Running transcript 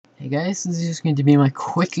Hey guys, this is going to be my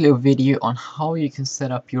quick little video on how you can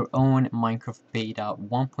set up your own Minecraft Beta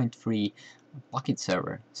 1.3 Bukkit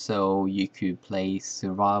server. So you could play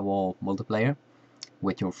survival multiplayer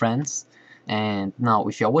with your friends. And now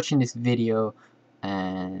if you're watching this video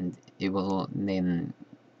and it was in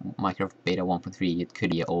Minecraft Beta 1.3, it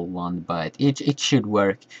could be an old one, but it should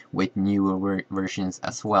work with newer versions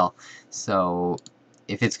as well. So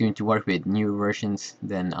if it's going to work with new versions,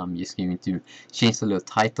 then I'm just going to change the little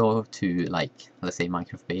title to, like, let's say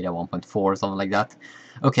Minecraft Beta 1.4 or something like that.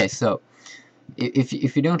 Okay, so if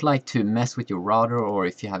you don't like to mess with your router, or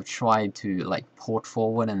if you have tried to like port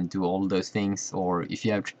forward and do all those things, or if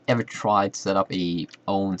you have ever tried to set up a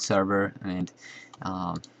own server and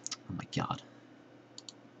oh my god.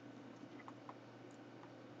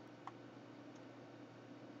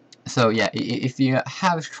 So yeah, if you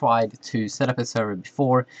have tried to set up a server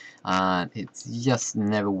before, it's just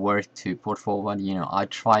never worked to port forward. You know, I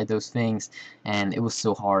tried those things and it was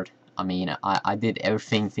so hard. I mean, I did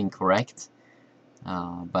everything correct,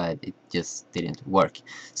 but it just didn't work.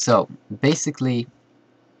 So basically,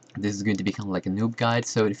 this is going to become like a noob guide.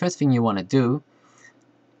 So the first thing you want to do,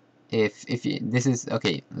 if you, this is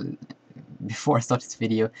okay. Before I start this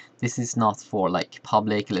video, this is not for like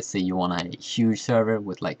public. Let's say you want a huge server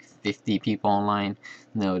with like 50 people online.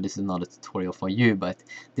 No, this is not a tutorial for you, but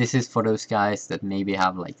this is for those guys that maybe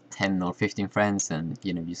have like 10 or 15 friends and,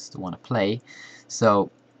 you know, just want to play. So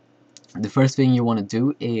the first thing you want to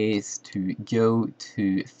do is to go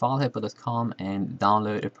to filehelper.com and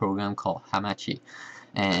download a program called Hamachi.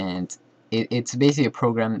 And it's basically a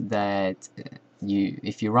program that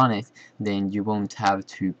if you run it, then you won't have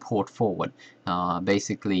to port forward.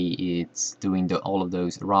 Basically, it's doing all of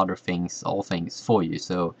those router things, all things for you.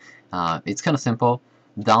 So it's kind of simple.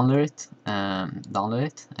 Download it,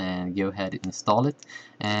 and go ahead and install it.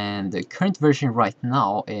 And the current version right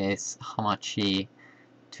now is Hamachi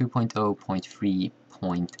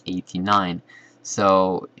 2.0.3.89.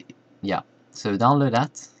 So yeah, so download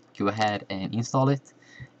that, go ahead and install it,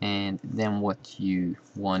 and then what you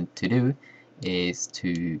want to do is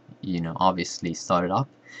to, you know, obviously start it up.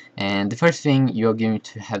 And the first thing you're going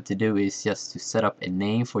to have to do is just to set up a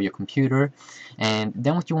name for your computer. And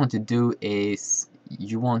then what you want to do is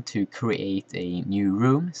you want to create a new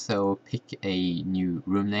room. So pick a new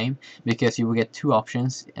room name, because you will get two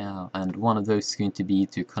options, and one of those is going to be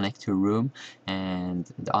to connect to a room, and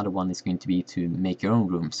the other one is going to be to make your own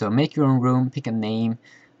room. So make your own room, pick a name.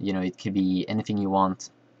 You know, it could be anything you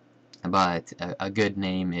want, but a good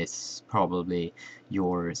name is probably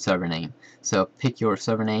your server name. So pick your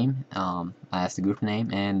server name as the group name,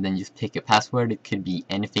 and then just pick a password. It could be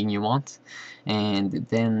anything you want, and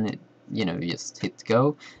then, you know, just hit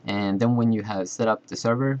go. And then when you have set up the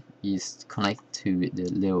server, you just connect to the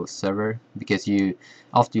little server, because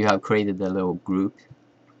after you have created the little group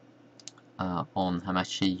on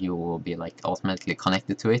Hamachi, you will be like automatically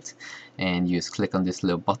connected to it, and you just click on this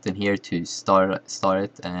little button here to start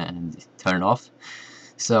it and turn off.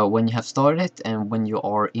 So when you have started it, and when you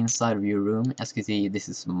are inside of your room, as you can see, this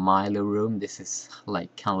is my little room. This is like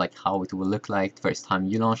kind of like how it will look like the first time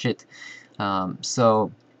you launch it.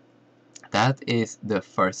 So that is the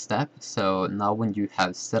first step. So now when you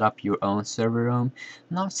have set up your own server room,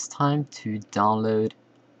 now it's time to download,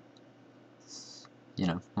 you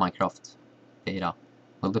know, Minecraft Beta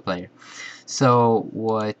multiplayer. So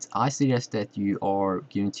what I suggest that you are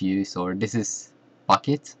going to use, or this is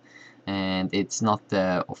Bukkit, and it's not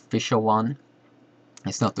the official one.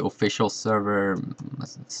 It's not the official server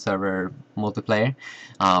multiplayer,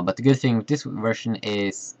 but the good thing with this version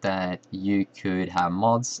is that you could have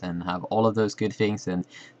mods and have all of those good things, and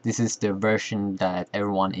this is the version that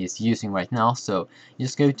everyone is using right now. So you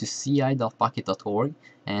just go to ci.bukkit.org,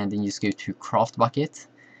 and then you just go to craftbukkit,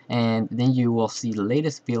 and then you will see the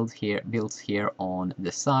latest builds here on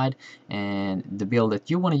the side, and the build that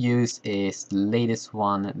you want to use is the latest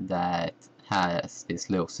one that has this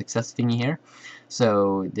little success thingy here.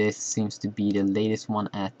 So this seems to be the latest one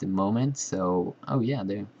at the moment. So, oh yeah,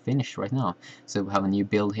 they're finished right now. So we have a new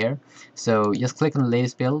build here. So just click on the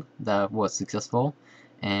latest build that was successful,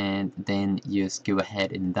 and then you just go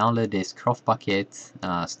ahead and download this craftbukkit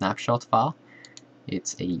snapshot file.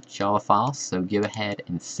 It's a Java file, so go ahead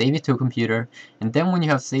and save it to a computer, and then when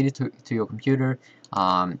you have saved it to your computer,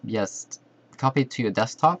 just copy it to your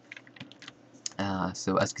desktop.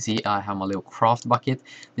 So as you can see, I have my little craft bucket.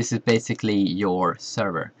 This is basically your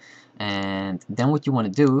server, and then what you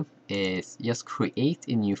want to do is just create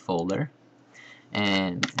a new folder,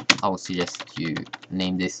 and I would suggest you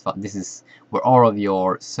name this file. This is where all of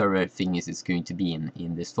your server thingies is going to be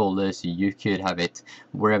in this folder, so you could have it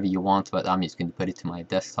wherever you want, but I'm just going to put it to my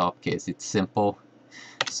desktop because it's simple.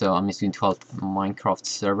 So I'm just going to call it Minecraft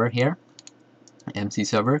server here, MC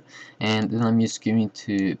server, and then I'm just going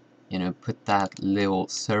to, you know, put that little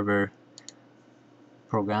server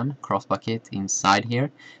program, craftbukkit, inside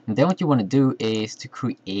here. And then what you want to do is to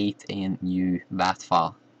create a new bat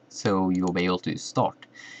file, so you'll be able to start.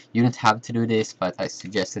 You don't have to do this, but I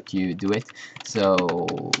suggest that you do it.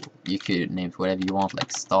 So you could name it whatever you want,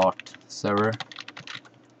 like start server.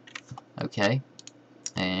 Okay,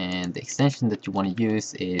 and the extension that you want to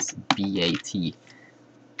use is BAT.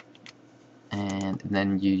 And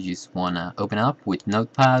then you just want to open up with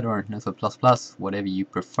Notepad or Notepad++, whatever you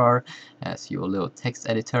prefer as your little text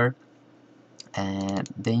editor. And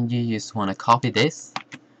then you just want to copy this.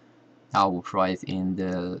 I will write in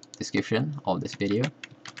the description of this video.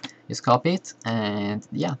 Just copy it, and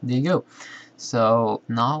yeah, there you go. So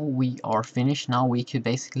now we are finished. Now we could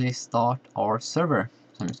basically start our server.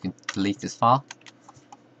 So I'm just going to delete this file.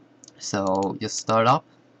 So just start up,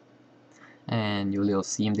 and your little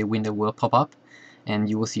CMD window will pop up, and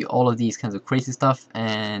you will see all of these kinds of crazy stuff.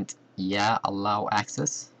 And yeah, allow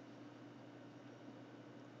access,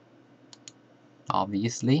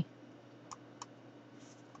 obviously.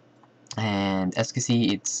 And as you can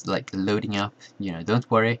see, it's like loading up. You know, don't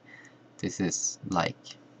worry, this is like,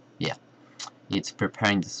 yeah, it's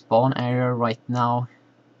preparing the spawn area right now.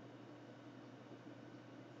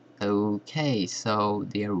 Okay, so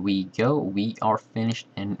there we go, we are finished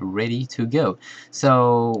and ready to go.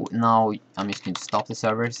 So now I'm just going to stop the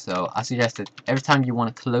server. So I suggest that every time you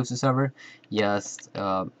want to close the server, just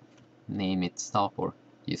name it stop, or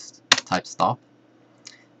just type stop,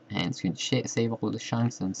 and it's going to save all the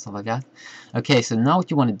chunks and stuff like that. Okay, so now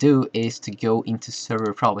what you want to do is to go into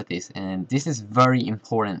server properties, and this is very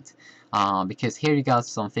important because here you got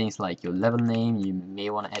some things like your level name. You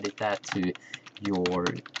may want to edit that to your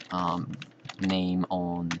name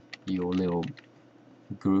on your little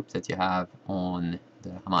group that you have on the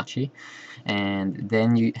Hamachi. And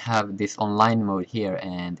then you have this online mode here,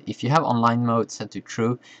 and if you have online mode set to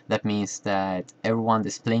true, that means that everyone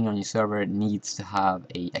that's playing on your server needs to have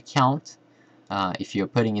a account. If you're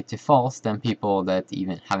putting it to false, then people that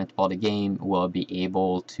even haven't bought a game will be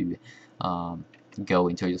able to go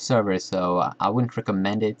into your server. So I wouldn't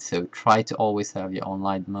recommend it, so try to always have your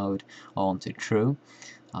online mode on to true.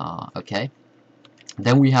 Okay,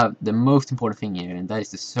 then we have the most important thing here, and that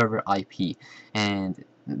is the server IP, and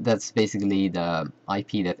that's basically the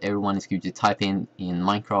IP that everyone is going to type in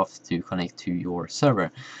Minecraft to connect to your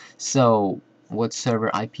server. So what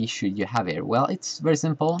server IP should you have here? Well, it's very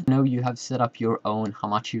simple. You know, you have set up your own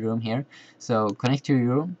Hamachi room here, so connect to your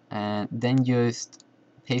room and then just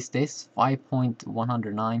paste this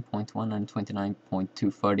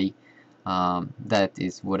 5.109.129.230. That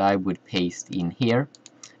is what I would paste in here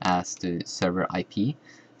as the server IP.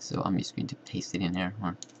 So I'm just going to paste it in here,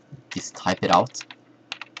 or just type it out.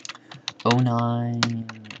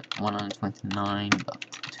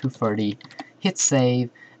 0.129.230, hit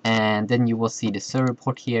save, and then you will see the server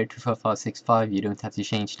port here, 25565. You don't have to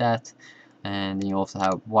change that. And then you also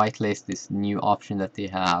have whitelist, this new option that they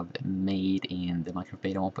have made in the Minecraft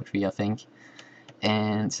beta 1.3, I think.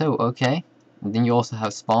 And so, okay, and then you also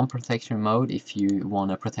have spawn protection mode if you want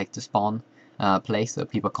to protect the spawn place so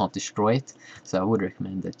people can't destroy it. So I would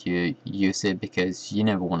recommend that you use it, because you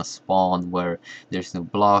never want to spawn where there's no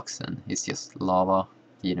blocks and it's just lava.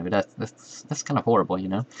 You know, that's kind of horrible, you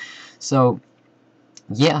know. So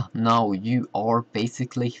yeah, now you are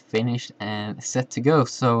basically finished and set to go.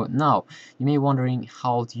 So now you may be wondering,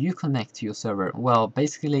 how do you connect to your server? Well,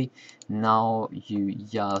 basically now you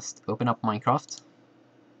just open up Minecraft,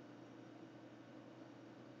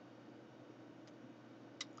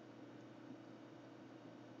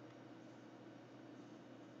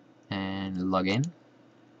 and log in.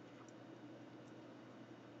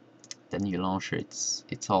 Then you launch it.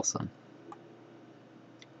 It's awesome.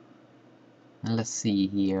 And let's see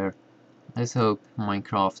here. Let's hope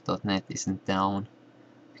Minecraft.net isn't down,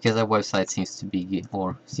 because our website seems to be,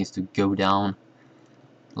 or seems to go down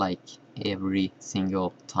like every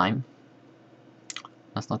single time.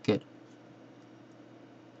 That's not good.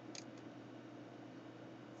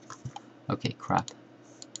 Okay, crap.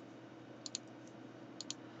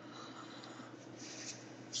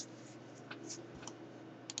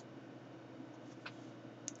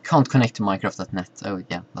 Can't connect to Minecraft.net. Oh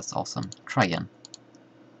yeah, that's awesome. Try again.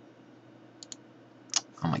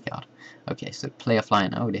 Oh my god. Okay, Okay, so play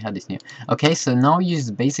offline. Oh, they had this new. Okay, so now use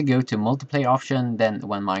the basic go to multiplayer option, then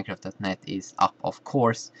when Minecraft.net is up, of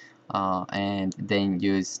course, and then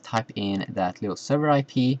just type in that little server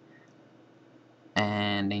IP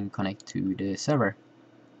and then connect to the server.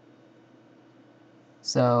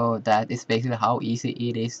 So that is basically how easy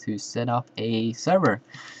it is to set up a server.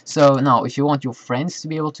 So now if you want your friends to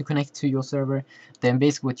be able to connect to your server, then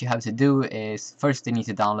basically what you have to do is first they need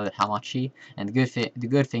to download Hamachi, and the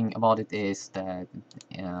good thing about it is that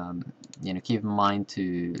you know, keep in mind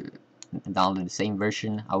to download the same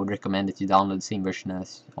version. I would recommend that you download the same version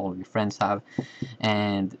as all of your friends have,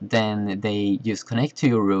 and then they just connect to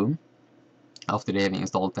your room after they have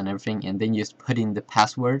installed and everything, and then you just put in the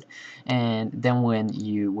password, and then when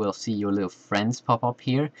you will see your little friends pop up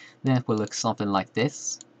here, then it will look something like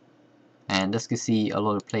this. And as you can see, a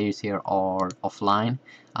lot of players here are offline,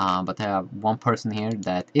 but I have one person here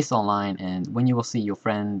that is online, and when you will see your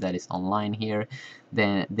friend that is online here,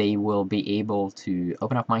 then they will be able to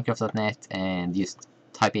open up Minecraft.net and just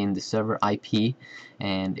type in the server IP.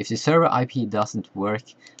 And if the server IP doesn't work,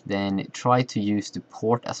 then try to use the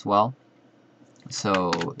port as well.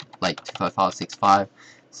 So like 25565.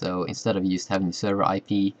 So instead of just having the server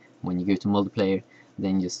IP when you go to multiplayer,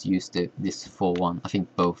 then just use this full one. I think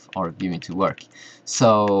both are going to work.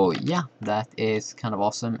 So yeah, that is kind of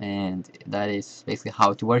awesome, and that is basically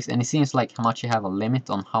how it works. And it seems like Hamachi have a limit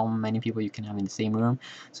on how many people you can have in the same room.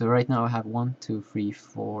 So right now I have 1 2 3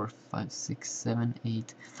 4 5 6 7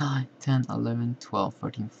 8 9 10 11 12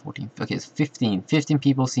 13 14. Okay, it's 15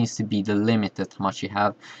 people seems to be the limit that Hamachi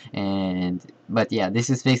have. And but yeah, this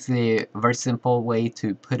is basically a very simple way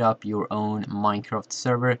to put up your own Minecraft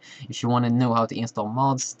server. If you want to know how to install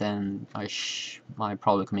mods, then I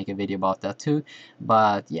probably could make a video about that too.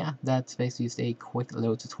 But yeah, that's basically just a quick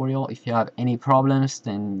little tutorial. If you have any problems,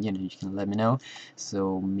 then you know, you can let me know,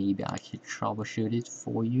 so maybe I could troubleshoot it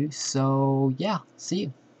for you. So yeah, see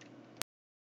you.